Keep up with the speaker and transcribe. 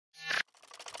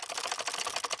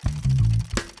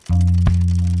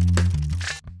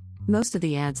Most of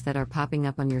the ads that are popping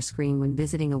up on your screen when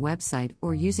visiting a website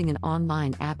or using an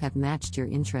online app have matched your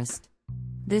interest.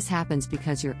 This happens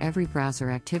because your every browser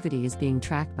activity is being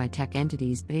tracked by tech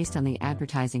entities based on the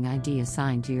advertising ID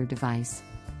assigned to your device.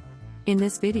 In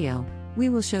this video, we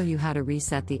will show you how to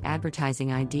reset the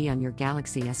advertising ID on your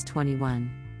Galaxy S21.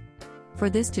 For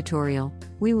this tutorial,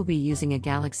 we will be using a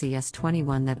Galaxy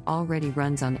S21 that already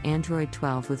runs on Android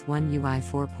 12 with One UI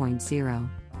 4.0.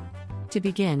 To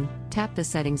begin, tap the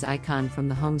Settings icon from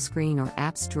the home screen or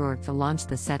Apps drawer to launch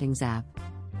the Settings app.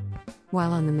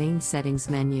 While on the main Settings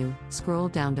menu, scroll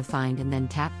down to Find and then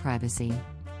tap Privacy.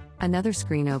 Another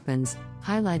screen opens,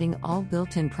 highlighting all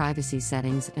built-in privacy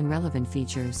settings and relevant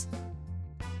features.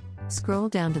 Scroll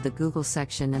down to the Google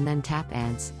section and then tap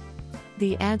Ads.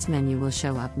 The Ads menu will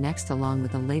show up next along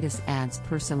with the latest ads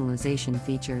personalization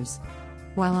features.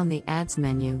 While on the Ads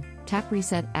menu, tap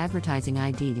Reset Advertising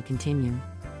ID to continue.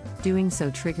 Doing so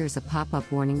triggers a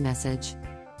pop-up warning message.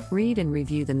 Read and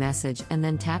review the message and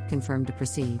then tap Confirm to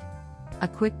proceed. A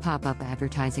quick pop-up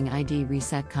advertising ID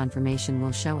reset confirmation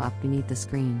will show up beneath the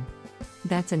screen.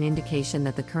 That's an indication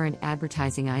that the current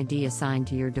advertising ID assigned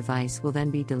to your device will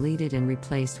then be deleted and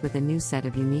replaced with a new set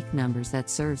of unique numbers that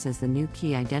serves as the new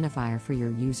key identifier for your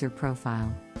user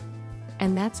profile.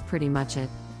 And that's pretty much it.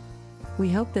 We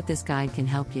hope that this guide can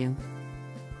help you.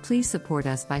 Please support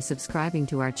us by subscribing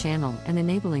to our channel and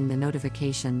enabling the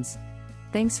notifications.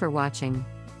 Thanks for watching.